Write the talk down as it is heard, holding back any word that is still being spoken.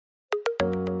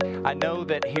I know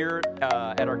that here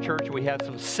at our church we have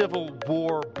some Civil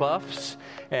War buffs,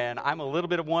 and I'm a little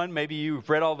bit of one. Maybe you've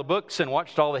read all the books and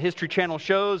watched all the History Channel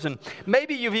shows, and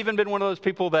maybe you've even been one of those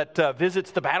people that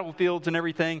visits the battlefields and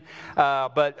everything.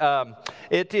 But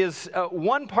it is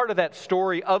one part of that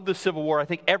story of the Civil War I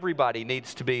think everybody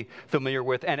needs to be familiar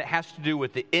with, and it has to do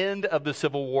with the end of the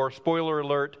Civil War. Spoiler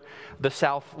alert, the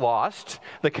South lost,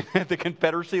 the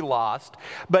Confederacy lost.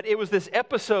 But it was this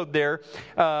episode there,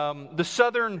 the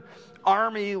Southern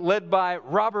Army led by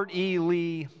Robert E.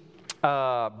 Lee,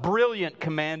 brilliant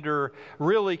commander,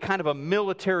 really kind of a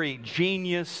military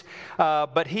genius,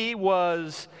 but he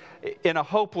was in a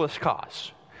hopeless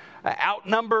cause.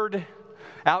 Outnumbered,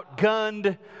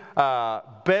 outgunned,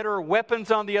 better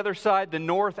weapons on the other side. The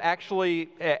North actually,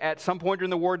 at some point during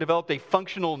the war, developed a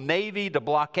functional navy to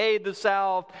blockade the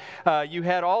South. You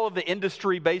had all of the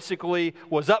industry basically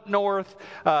was up north.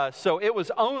 So it was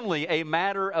only a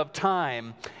matter of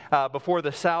time before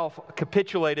the South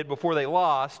capitulated, before they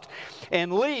lost.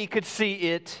 And Lee could see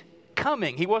it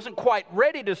coming. He wasn't quite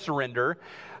ready to surrender,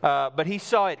 but he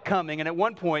saw it coming. And at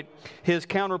one point, his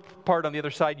counterpart on the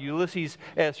other side, Ulysses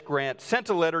S. Grant, sent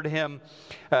a letter to him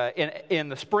in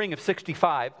the spring of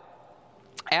 '65,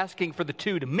 asking for the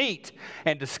two to meet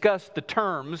and discuss the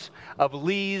terms of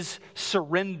Lee's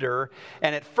surrender.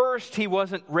 And at first, he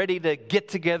wasn't ready to get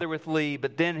together with Lee,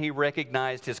 but then he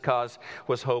recognized his cause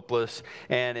was hopeless,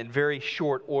 and in very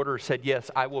short order said,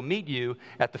 yes, I will meet you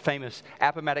at the famous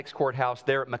Appomattox Courthouse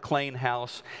there at McLean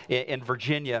House in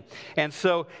Virginia. And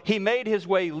so he made his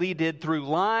way, Lee did, through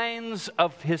lines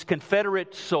of his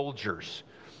Confederate soldiers,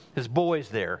 his boys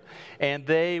there, and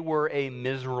they were a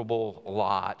miserable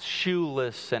lot,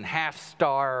 shoeless and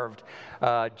half-starved,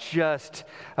 just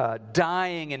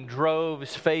dying in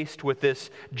droves, faced with this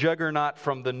juggernaut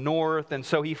from the north. And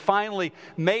so he finally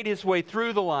made his way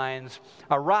through the lines,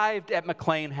 arrived at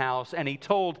McLean House, and he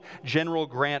told General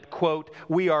Grant, quote,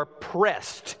 "We are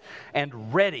pressed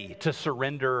and ready to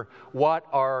surrender. What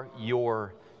are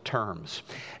your terms?"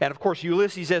 And of course,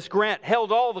 Ulysses S. Grant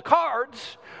held all the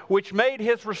cards, which made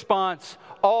his response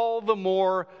all the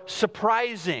more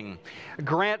surprising.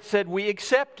 Grant said, "We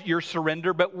accept your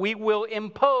surrender, but we will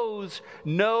impose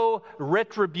no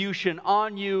retribution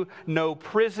on you, no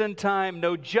prison time,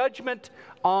 no judgment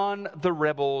on the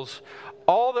rebels.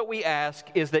 All that we ask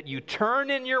is that you turn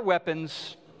in your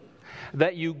weapons,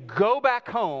 that you go back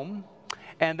home,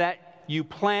 and that you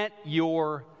plant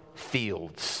your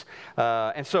fields."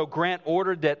 And so Grant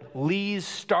ordered that Lee's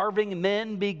starving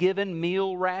men be given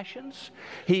meal rations.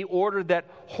 He ordered that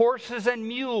horses and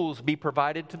mules be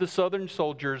provided to the Southern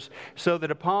soldiers so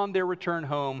that upon their return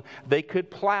home, they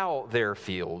could plow their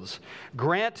fields.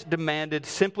 Grant demanded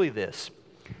simply this: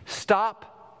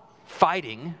 stop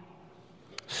fighting,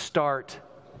 start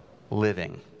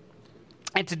living.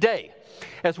 And today,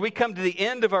 as we come to the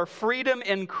end of our Freedom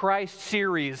in Christ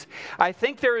series, I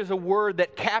think there is a word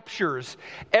that captures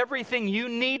everything you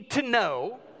need to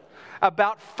know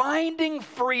about finding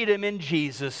freedom in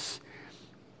Jesus,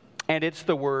 and it's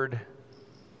the word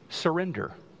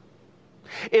surrender.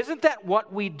 Isn't that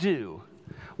what we do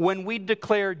when we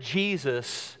declare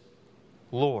Jesus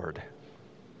Lord?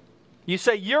 You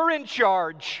say, "You're in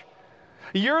charge.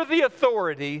 You're the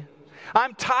authority.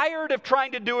 I'm tired of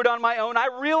trying to do it on my own. I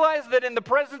realize that in the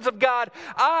presence of God,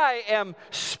 I am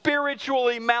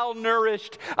spiritually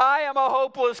malnourished. I am a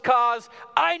hopeless cause.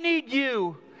 I need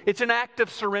you." It's an act of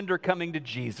surrender coming to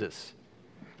Jesus.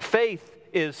 Faith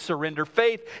is surrender.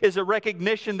 Faith is a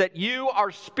recognition that you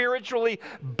are spiritually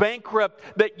bankrupt,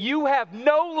 that you have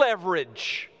no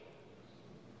leverage,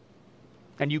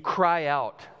 and you cry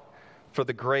out for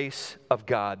the grace of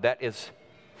God. That is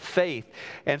faith.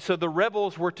 And so the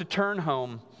rebels were to turn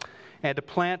home and to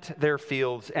plant their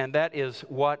fields, and that is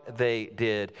what they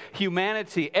did.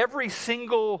 Humanity, every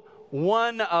single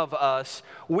one of us,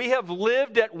 we have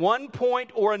lived at one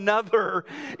point or another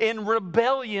in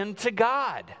rebellion to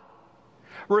God,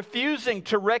 refusing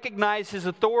to recognize His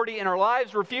authority in our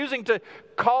lives, refusing to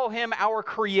call Him our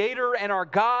Creator and our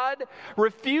God,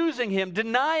 refusing Him,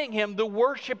 denying Him the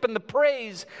worship and the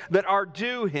praise that are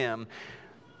due Him.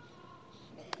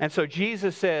 And so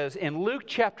Jesus says in Luke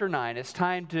chapter 9, it's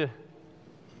time to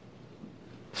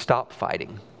stop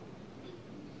fighting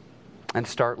and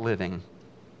start living.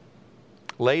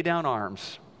 Lay down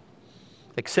arms,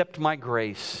 accept my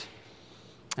grace,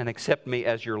 and accept me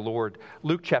as your Lord.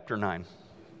 Luke chapter 9.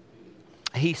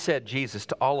 He said, Jesus,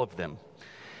 to all of them,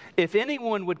 "If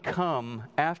anyone would come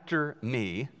after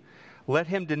me, let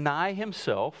him deny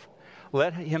himself,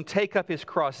 let him take up his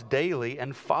cross daily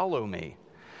and follow me.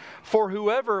 For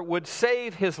whoever would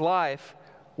save his life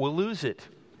will lose it,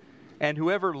 and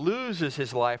whoever loses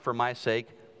his life for my sake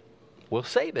will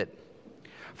save it.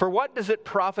 For what does it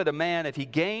profit a man if he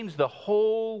gains the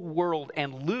whole world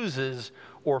and loses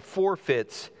or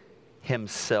forfeits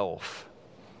himself?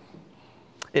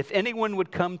 If anyone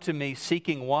would come to me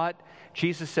seeking what?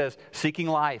 Jesus says, seeking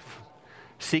life,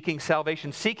 seeking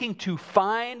salvation, seeking to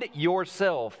find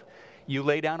yourself, you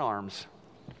lay down arms.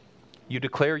 You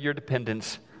declare your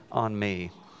dependence on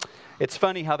me. It's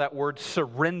funny how that word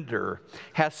surrender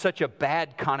has such a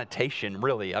bad connotation,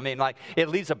 really. I mean, like, it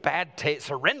leaves a bad taste.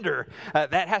 Surrender,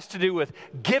 that has to do with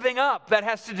giving up. That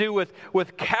has to do with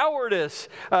cowardice.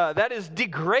 That is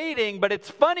degrading, but it's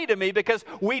funny to me because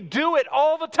we do it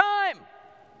all the time.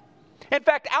 In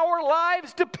fact, our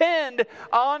lives depend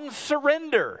on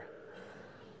surrender.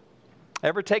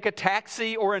 Ever take a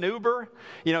taxi or an Uber?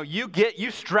 You know,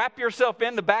 you strap yourself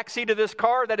in the back seat of this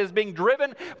car that is being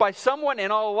driven by someone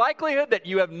in all likelihood that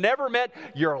you have never met.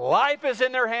 Your life is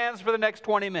in their hands for the next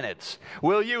 20 minutes.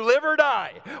 Will you live or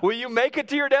die? Will you make it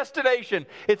to your destination?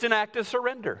 It's an act of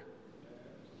surrender.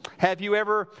 Have you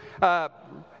ever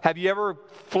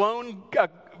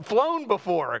flown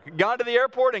before, gone to the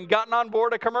airport and gotten on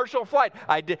board a commercial flight?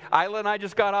 I did. Isla and I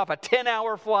just got off a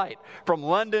 10-hour flight from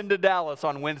London to Dallas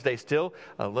on Wednesday. Still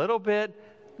a little bit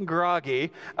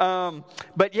groggy.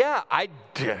 But yeah,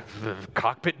 the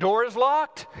cockpit door is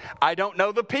locked. I don't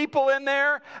know the people in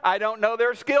there. I don't know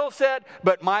their skill set.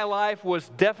 But my life was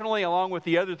definitely, along with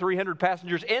the other 300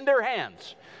 passengers, in their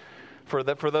hands for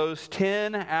those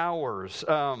 10 hours.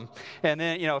 And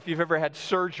then, you know, if you've ever had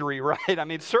surgery, right? I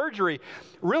mean, surgery,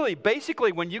 really,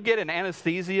 basically, when you get an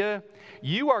anesthesia,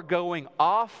 you are going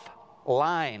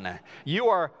offline. You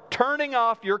are turning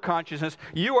off your consciousness.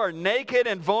 You are naked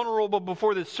and vulnerable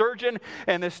before the surgeon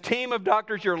and this team of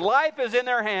doctors. Your life is in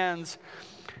their hands.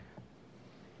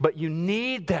 But you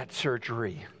need that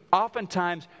surgery.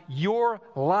 Oftentimes, your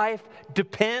life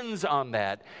depends on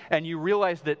that. And you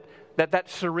realize that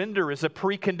surrender is a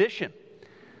precondition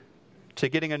to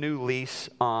getting a new lease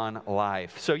on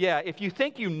life. So yeah, if you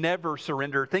think you never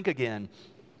surrender, think again.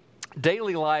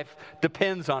 Daily life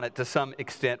depends on it to some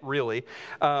extent, really.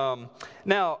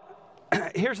 Now,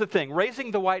 here's the thing. Raising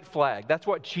the white flag, that's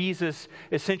what Jesus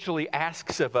essentially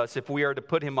asks of us if we are to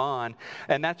put him on.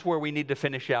 And that's where we need to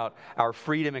finish out our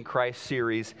Freedom in Christ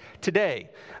series today.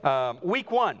 Week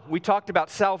 1, we talked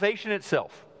about salvation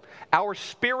itself. Our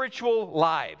spiritual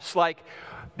lives. Like,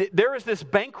 there is this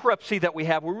bankruptcy that we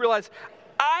have. We realize,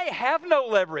 I have no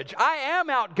leverage. I am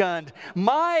outgunned.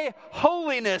 My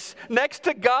holiness next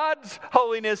to God's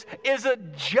holiness is a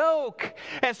joke.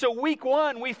 And so week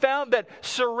 1, we found that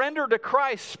surrender to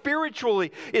Christ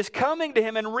spiritually is coming to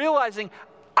him and realizing,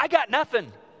 I got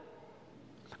nothing.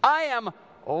 I am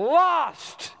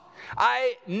lost.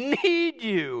 I need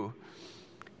you.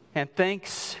 And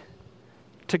thanks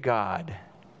to God,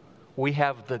 we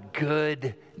have the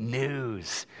good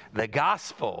news, the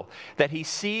gospel, that he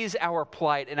sees our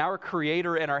plight, and our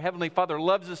Creator and our Heavenly Father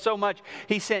loves us so much,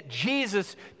 he sent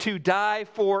Jesus to die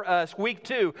for us. Week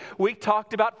 2, we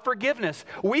talked about forgiveness.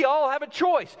 We all have a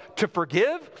choice to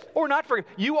forgive or not forgive.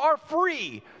 You are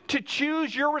free to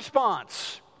choose your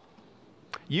response.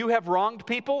 You have wronged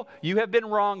people. You have been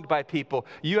wronged by people.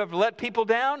 You have let people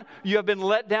down. You have been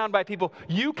let down by people.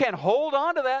 You can hold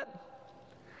on to that.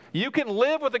 You can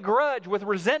live with a grudge, with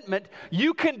resentment.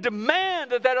 You can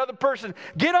demand that other person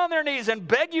get on their knees and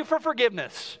beg you for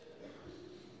forgiveness.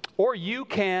 Or you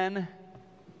can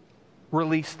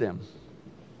release them.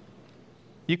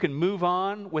 You can move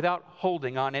on without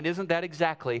holding on. And isn't that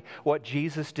exactly what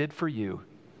Jesus did for you?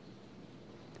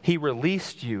 He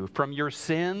released you from your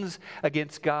sins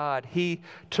against God. He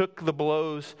took the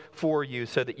blows for you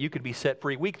so that you could be set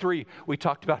free. Week 3, we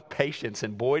talked about patience,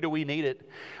 and boy, do we need it.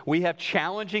 We have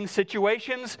challenging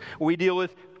situations. We deal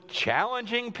with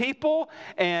challenging people,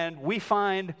 and we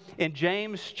find in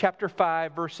James chapter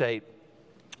 5, verse 8,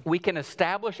 we can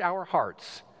establish our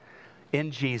hearts in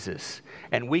Jesus,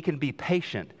 and we can be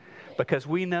patient because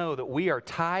we know that we are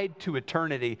tied to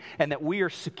eternity and that we are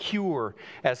secure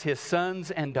as his sons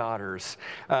and daughters.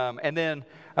 And then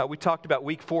we talked about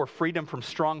week 4, freedom from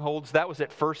strongholds. That was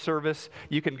at first service.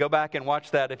 You can go back and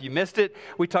watch that if you missed it.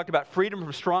 We talked about freedom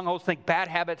from strongholds. Think bad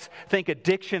habits, think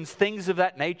addictions, things of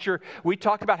that nature. We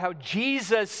talked about how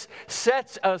Jesus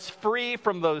sets us free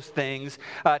from those things,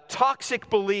 toxic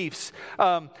beliefs,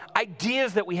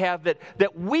 ideas that we have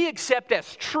that we accept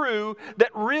as true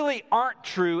that really aren't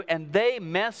true, and they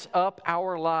mess up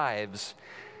our lives.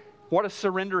 What does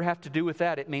surrender have to do with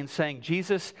that? It means saying,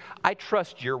 Jesus, I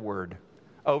trust your word.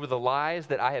 over the lies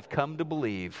that I have come to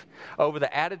believe, over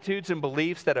the attitudes and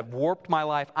beliefs that have warped my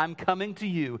life. I'm coming to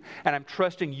you, and I'm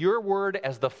trusting your word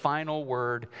as the final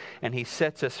word, and he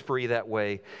sets us free that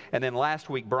way. And then last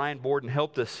week, Brian Borden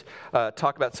helped us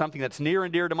talk about something that's near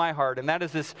and dear to my heart, and that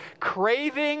is this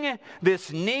craving,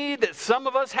 this need that some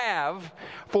of us have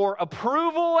for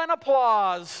approval and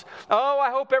applause. Oh,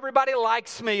 I hope everybody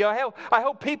likes me. I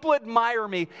hope people admire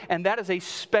me. And that is a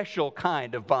special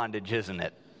kind of bondage, isn't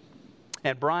it?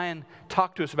 And Brian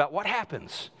talked to us about what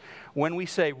happens when we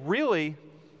say, really,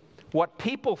 what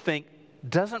people think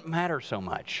doesn't matter so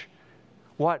much.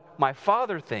 What my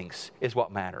Father thinks is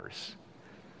what matters.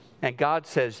 And God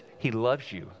says he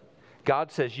loves you.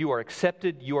 God says you are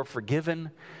accepted, you are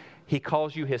forgiven. He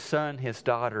calls you his son, his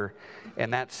daughter,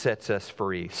 and that sets us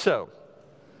free. So,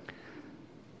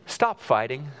 stop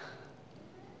fighting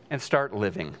and start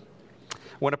living.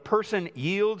 When a person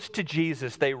yields to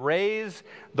Jesus, they raise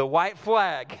the white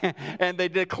flag and they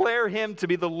declare him to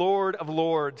be the Lord of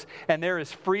Lords. And there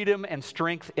is freedom and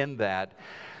strength in that.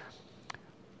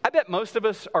 I bet most of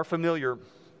us are familiar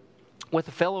with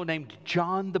a fellow named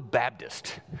John the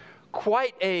Baptist.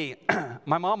 Quite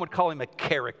my mom would call him a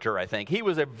character, I think. He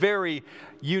was a very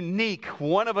unique,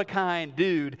 one-of-a-kind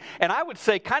dude, and I would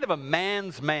say kind of a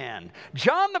man's man.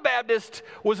 John the Baptist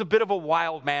was a bit of a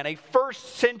wild man, a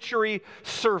first-century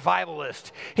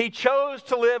survivalist. He chose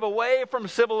to live away from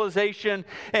civilization,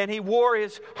 and he wore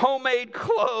his homemade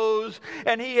clothes,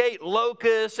 and he ate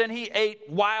locusts, and he ate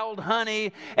wild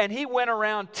honey, and he went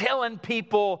around telling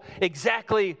people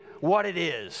exactly what it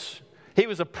is. He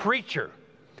was a preacher.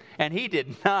 And he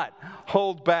did not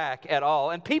hold back at all.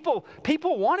 And people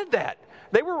wanted that.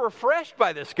 They were refreshed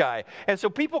by this guy. And so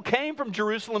people came from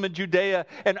Jerusalem and Judea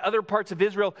and other parts of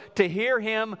Israel to hear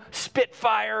him spit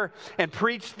fire and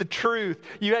preach the truth.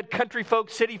 You had country folk,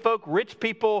 city folk, rich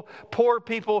people, poor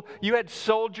people. You had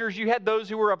soldiers. You had those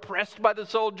who were oppressed by the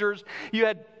soldiers. You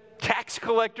had tax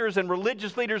collectors and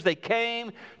religious leaders. They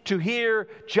came to hear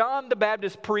John the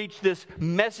Baptist preach this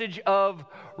message of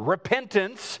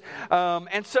repentance.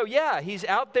 And so, he's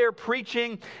out there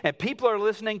preaching and people are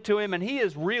listening to him, and he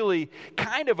is really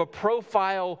kind of a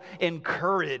profile in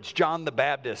courage, John the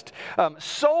Baptist.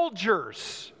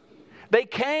 Soldiers, they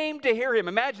came to hear him.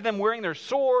 Imagine them wearing their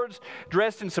swords,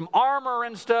 dressed in some armor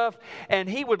and stuff, and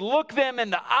he would look them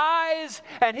in the eyes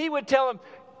and he would tell them,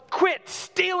 quit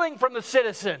stealing from the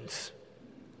citizens.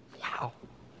 Wow,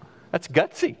 that's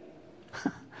gutsy.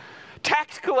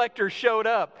 Tax collectors showed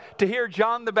up to hear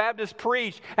John the Baptist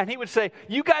preach, and he would say,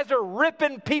 you guys are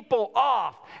ripping people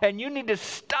off, and you need to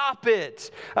stop it.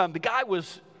 The guy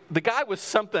was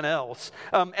something else.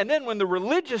 And then when the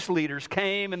religious leaders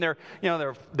came in their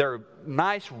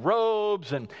nice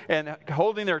robes and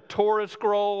holding their Torah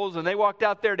scrolls, and they walked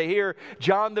out there to hear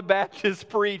John the Baptist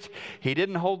preach, he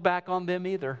didn't hold back on them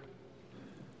either.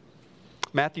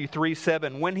 Matthew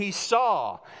 3:7, when he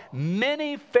saw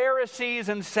many Pharisees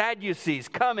and Sadducees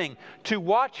coming to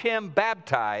watch him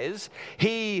baptize,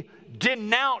 he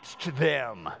denounced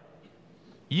them.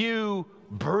 You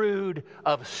brood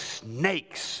of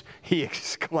snakes, he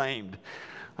exclaimed.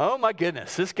 Oh my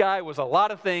goodness, this guy was a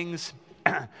lot of things.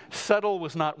 Subtle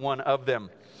was not one of them.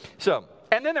 So,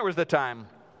 and then there was the time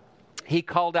he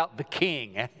called out the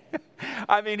king.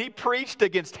 I mean, he preached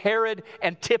against Herod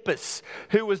Antipas,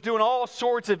 who was doing all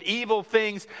sorts of evil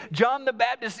things. John the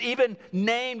Baptist even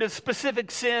named a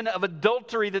specific sin of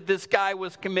adultery that this guy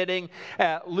was committing.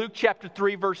 Luke chapter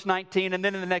 3, verse 19. And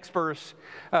then in the next verse,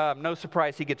 no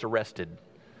surprise, he gets arrested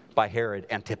by Herod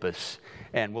Antipas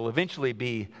and will eventually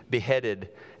be beheaded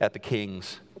at the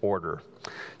king's order.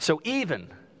 So even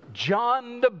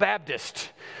John the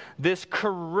Baptist, this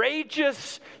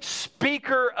courageous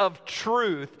speaker of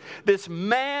truth, this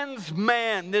man's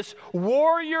man, this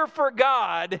warrior for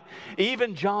God,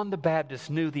 even John the Baptist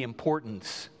knew the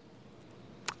importance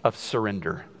of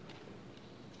surrender.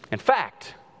 In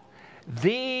fact,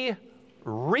 the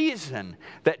reason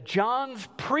that John's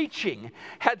preaching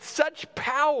had such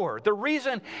power, the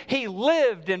reason he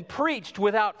lived and preached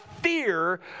without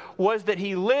fear, was that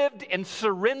he lived in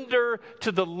surrender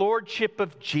to the lordship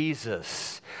of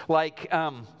Jesus. Like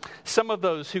some of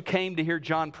those who came to hear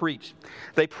John preach,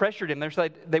 they pressured him.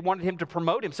 They wanted him to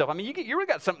promote himself. I mean, you really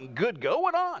got something good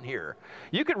going on here.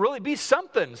 You could really be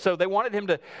something. So they wanted him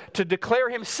to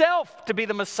declare himself to be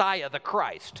the Messiah, the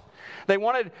Christ. They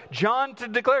wanted John to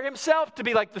declare himself to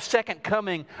be like the second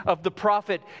coming of the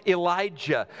prophet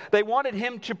Elijah. They wanted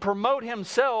him to promote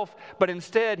himself, but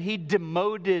instead he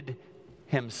demoted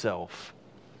himself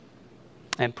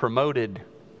and promoted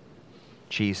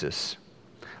Jesus.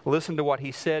 Listen to what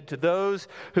he said to those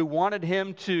who wanted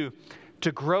him to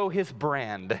to grow his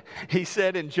brand. He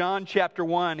said in John chapter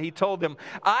 1, he told them,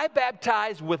 I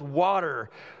baptize with water,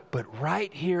 but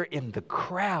right here in the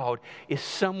crowd is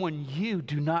someone you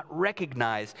do not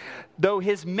recognize. Though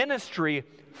his ministry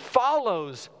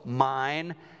follows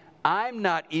mine, I'm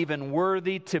not even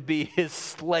worthy to be his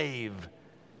slave.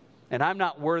 And I'm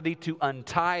not worthy to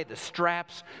untie the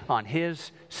straps on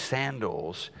his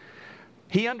sandals.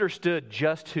 He understood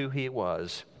just who he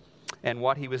was and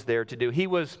what he was there to do. He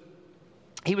was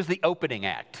the opening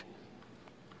act.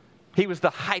 He was the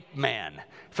hype man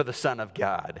for the Son of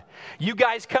God. You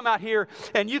guys come out here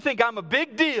and you think I'm a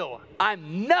big deal.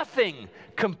 I'm nothing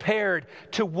compared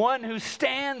to one who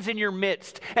stands in your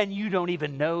midst and you don't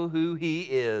even know who he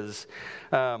is.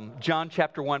 John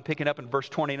chapter 1, picking up in verse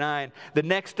 29. The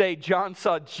next day, John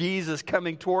saw Jesus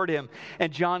coming toward him,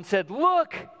 and John said,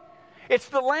 look, it's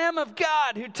the Lamb of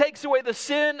God who takes away the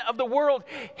sin of the world.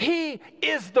 He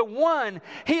is the one.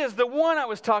 He is the one I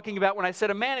was talking about when I said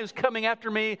a man who's coming after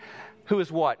me, who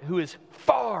is what? Who is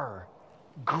far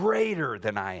greater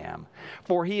than I am.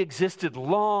 For he existed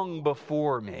long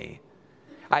before me.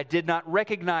 I did not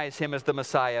recognize him as the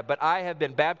Messiah, but I have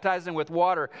been baptizing with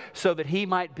water so that he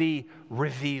might be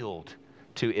revealed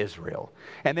to Israel.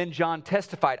 And then John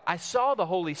testified, I saw the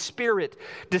Holy Spirit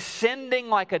descending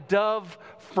like a dove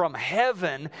from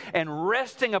heaven and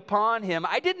resting upon him.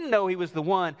 I didn't know he was the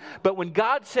one, but when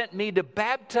God sent me to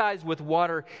baptize with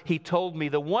water, he told me,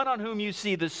 the one on whom you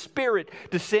see the Spirit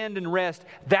descend and rest,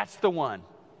 that's the one.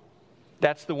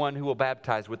 That's the one who will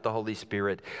baptize with the Holy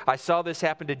Spirit. I saw this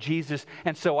happen to Jesus,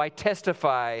 and so I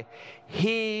testify,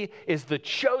 he is the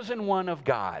chosen one of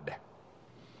God.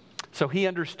 So he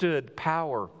understood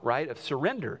power, right, of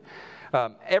surrender.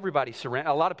 Everybody surrender.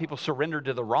 A lot of people surrender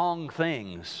to the wrong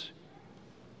things.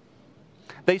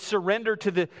 They surrender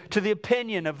to the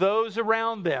opinion of those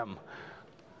around them.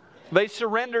 They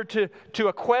surrender to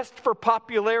a quest for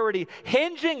popularity,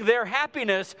 hinging their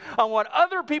happiness on what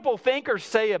other people think or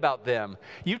say about them.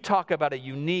 You talk about a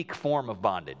unique form of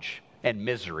bondage and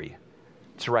misery.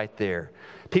 It's right there.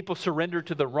 People surrender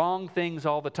to the wrong things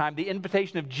all the time. The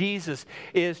invitation of Jesus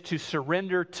is to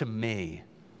surrender to me.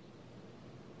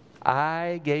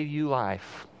 I gave you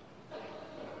life.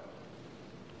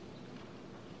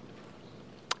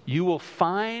 You will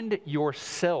find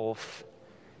yourself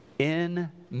in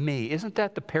me. Isn't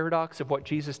that the paradox of what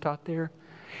Jesus taught there?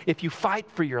 If you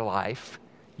fight for your life,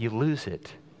 you lose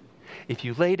it. If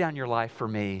you lay down your life for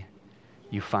me,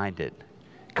 you find it.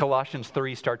 Colossians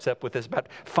 3 starts up with this about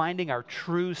finding our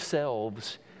true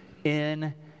selves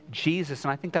in Jesus.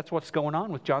 And I think that's what's going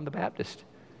on with John the Baptist.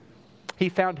 He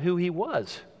found who he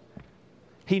was.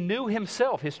 He knew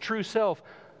himself, his true self,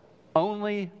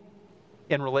 only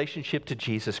in relationship to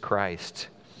Jesus Christ.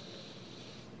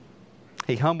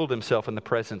 He humbled himself in the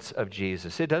presence of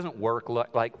Jesus. It doesn't work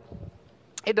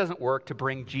it doesn't work to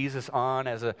bring Jesus on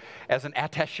as an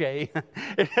attaché.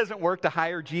 It doesn't work to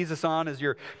hire Jesus on as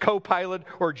your co-pilot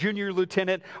or junior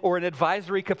lieutenant or an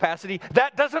advisory capacity.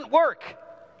 That doesn't work.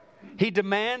 He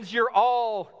demands your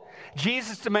all.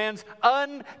 Jesus demands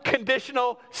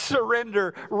unconditional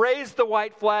surrender. Raise the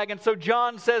white flag. And so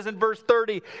John says in verse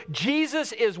 30,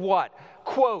 Jesus is what?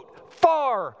 Quote,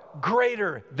 far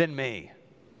greater than me.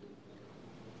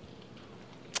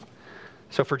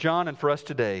 So for John and for us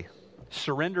today,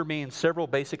 surrender means several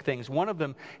basic things. One of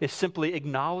them is simply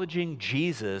acknowledging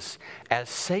Jesus as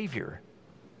Savior.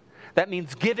 That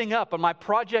means giving up on my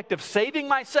project of saving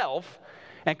myself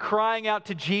and crying out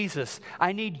to Jesus,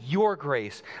 I need your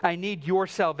grace. I need your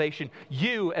salvation.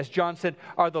 You, as John said,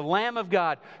 are the Lamb of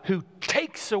God who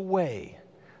takes away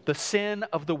the sin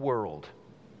of the world.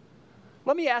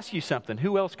 Let me ask you something.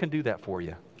 Who else can do that for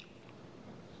you?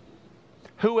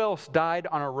 Who else died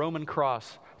on a Roman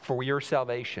cross for your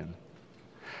salvation?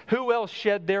 Who else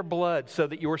shed their blood so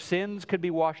that your sins could be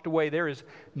washed away? There is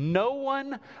no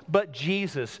one but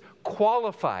Jesus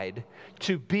qualified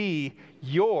to be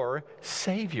your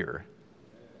Savior.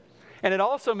 And it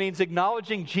also means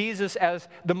acknowledging Jesus as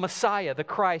the Messiah, the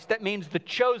Christ. That means the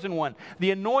chosen one, the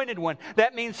anointed one.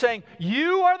 That means saying,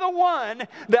 you are the one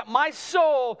that my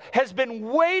soul has been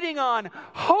waiting on,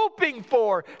 hoping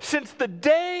for since the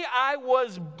day I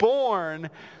was born.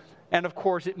 And of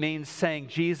course, it means saying,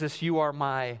 Jesus, you are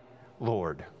my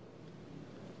Lord.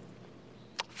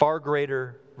 Far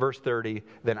greater, verse 30,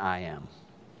 than I am.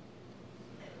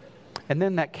 And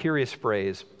then that curious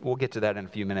phrase, we'll get to that in a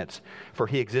few minutes, for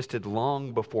he existed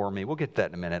long before me. We'll get to that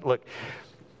in a minute. Look,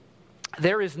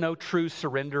 there is no true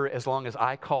surrender as long as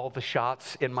I call the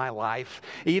shots in my life.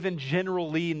 Even General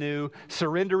Lee knew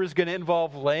surrender is going to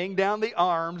involve laying down the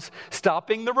arms,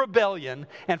 stopping the rebellion.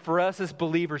 And for us as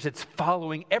believers, it's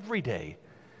following every day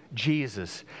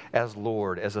Jesus as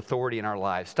Lord, as authority in our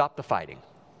lives. Stop the fighting.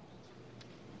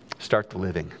 Start the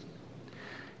living.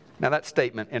 Now that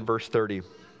statement in verse 30,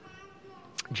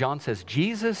 John says,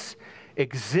 Jesus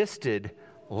existed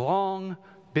long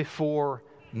before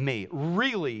me.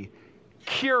 Really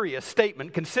curious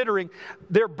statement considering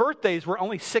their birthdays were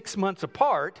only 6 months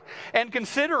apart, and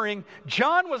considering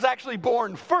John was actually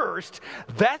born first.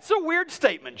 That's a weird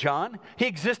statement, John. He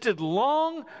existed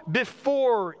long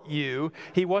before you.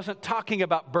 He wasn't talking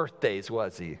about birthdays,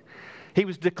 was he? He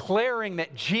was declaring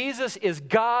that Jesus is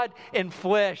God in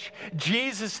flesh.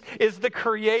 Jesus is the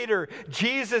Creator.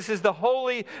 Jesus is the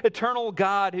holy, eternal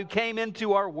God who came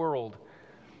into our world.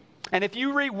 And if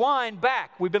you rewind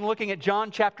back, we've been looking at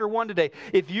John chapter 1 today.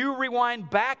 If you rewind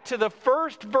back to the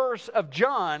first verse of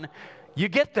John, you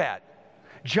get that.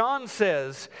 John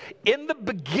says, in the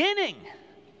beginning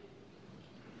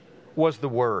was the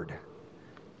Word.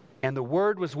 And the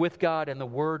Word was with God, and the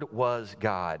Word was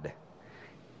God.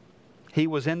 He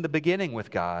was in the beginning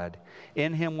with God.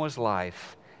 In Him was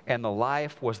life, and the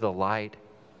life was the light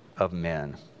of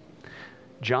men.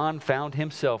 John found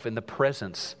himself in the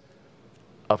presence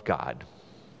of God.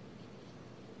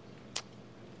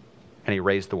 And he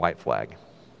raised the white flag.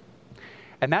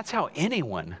 And that's how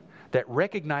anyone that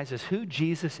recognizes who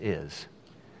Jesus is,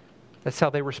 that's how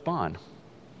they respond.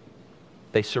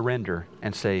 They surrender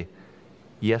and say,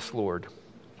 yes, Lord,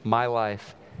 my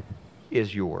life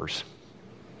is yours.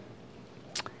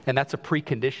 And that's a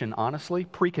precondition, honestly,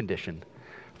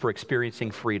 for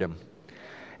experiencing freedom.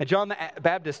 And John the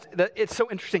Baptist, it's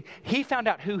so interesting. He found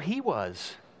out who he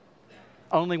was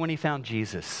only when he found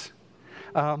Jesus.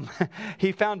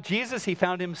 He found Jesus, he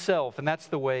found himself, and that's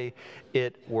the way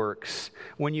it works.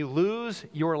 When you lose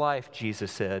your life,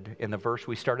 Jesus said in the verse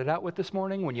we started out with this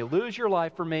morning, when you lose your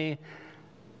life for me,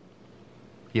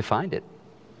 you find it.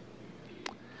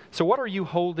 So what are you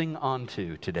holding on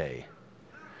to today?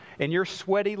 In your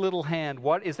sweaty little hand,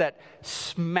 what is that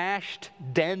smashed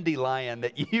dandelion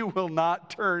that you will not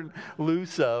turn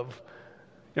loose of?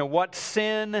 You know, what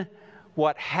sin,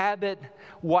 what habit,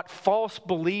 what false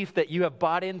belief that you have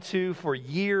bought into for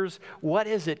years? What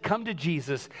is it? Come to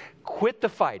Jesus, quit the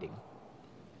fighting,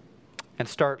 and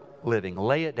start living.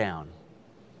 Lay it down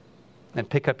and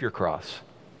pick up your cross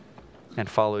and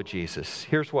follow Jesus.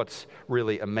 Here's what's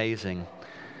really amazing.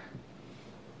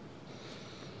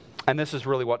 And this is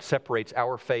really what separates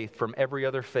our faith from every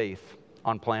other faith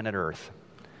on planet Earth.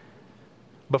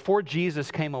 Before Jesus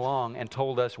came along and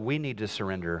told us we need to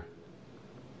surrender,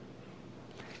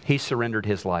 He surrendered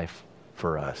His life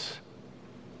for us.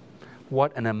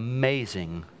 What an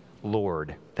amazing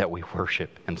Lord that we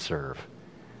worship and serve.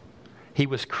 He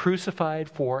was crucified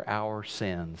for our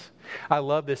sins. I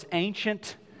love this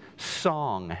ancient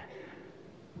song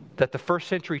that the first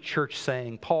century church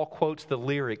sang. Paul quotes the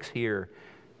lyrics here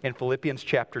in Philippians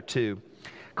chapter 2.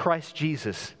 Christ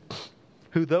Jesus,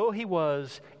 who though He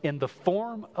was in the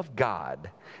form of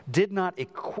God, did not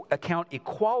account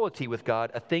equality with God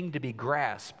a thing to be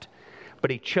grasped, but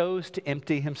He chose to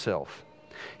empty Himself.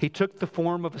 He took the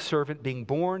form of a servant, being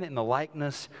born in the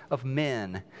likeness of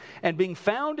men. And being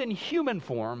found in human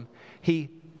form, He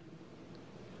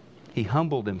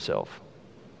humbled Himself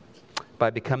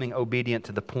by becoming obedient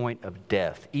to the point of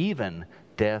death, even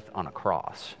death on a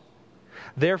cross.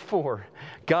 Therefore,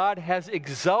 God has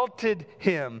exalted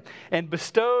Him and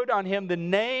bestowed on Him the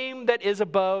name that is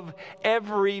above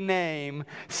every name,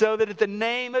 so that at the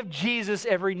name of Jesus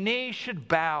every knee should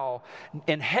bow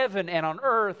in heaven and on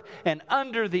earth and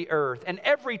under the earth, and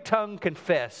every tongue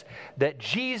confess that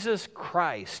Jesus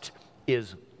Christ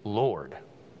is Lord,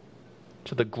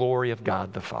 to the glory of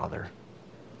God the Father.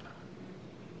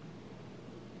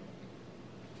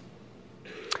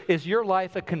 Is your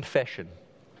life a confession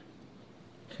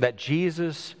that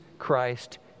Jesus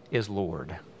Christ is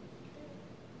Lord?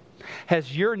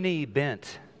 Has your knee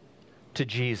bent to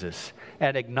Jesus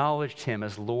and acknowledged Him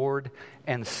as Lord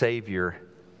and Savior?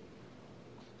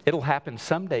 It'll happen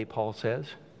someday, Paul says.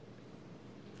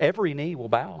 Every knee will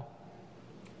bow.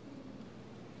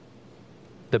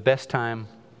 The best time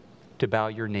to bow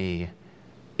your knee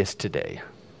is today.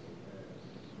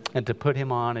 And to put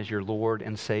Him on as your Lord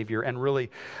and Savior. And really,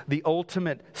 the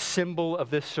ultimate symbol of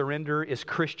this surrender is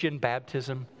Christian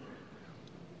baptism.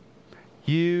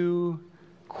 You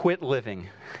quit living,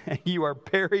 and you are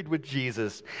buried with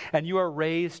Jesus, and you are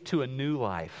raised to a new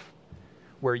life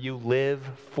where you live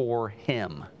for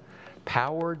Him,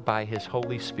 powered by His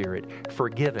Holy Spirit,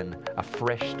 forgiven, a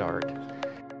fresh start.